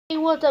Hey,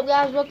 what's up,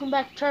 guys? Welcome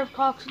back to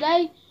Trevor.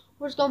 Today,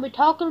 we're just going to be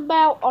talking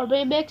about our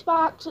BMX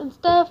box and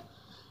stuff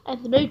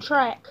and the new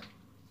track.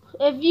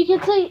 If you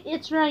can see,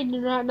 it's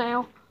raining right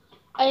now.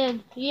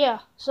 And, yeah,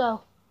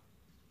 so,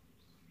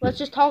 let's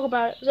just talk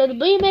about it. So, the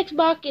BMX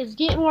box is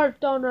getting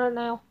worked on right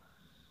now.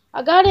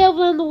 I got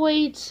Evelyn in the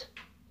weeds.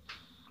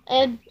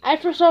 And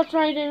after it starts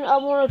raining,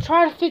 I'm going to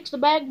try to fix the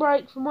back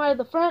brake from where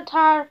the front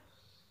tire,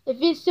 if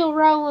it's still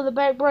rolling, the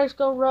back brake's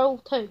going to roll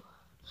too.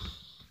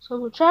 So, I'm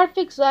going to try to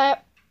fix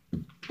that.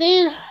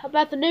 Then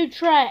about the new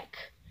track,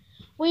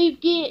 we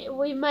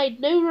made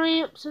new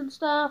ramps and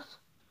stuff.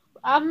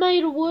 I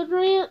made a wood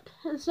ramp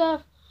and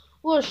stuff.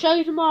 We'll show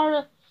you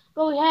tomorrow,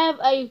 but we have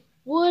a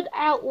wood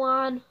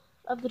outline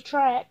of the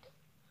track.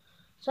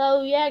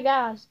 So yeah,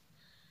 guys,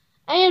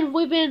 and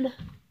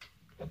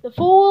the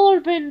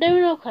four-wheeler's been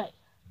doing okay.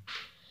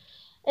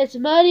 It's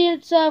muddy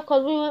and stuff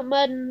because we went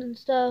mudding and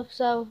stuff.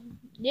 So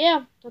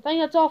yeah, I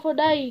think that's all for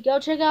today. Go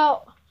check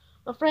out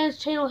my friend's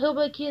channel,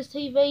 Hillbilly Kids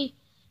TV.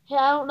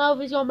 I don't know if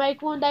he's going to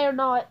make one day or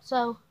not,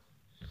 so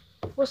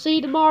we'll see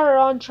you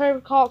tomorrow on Trevor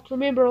Cox.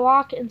 Remember,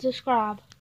 like and subscribe.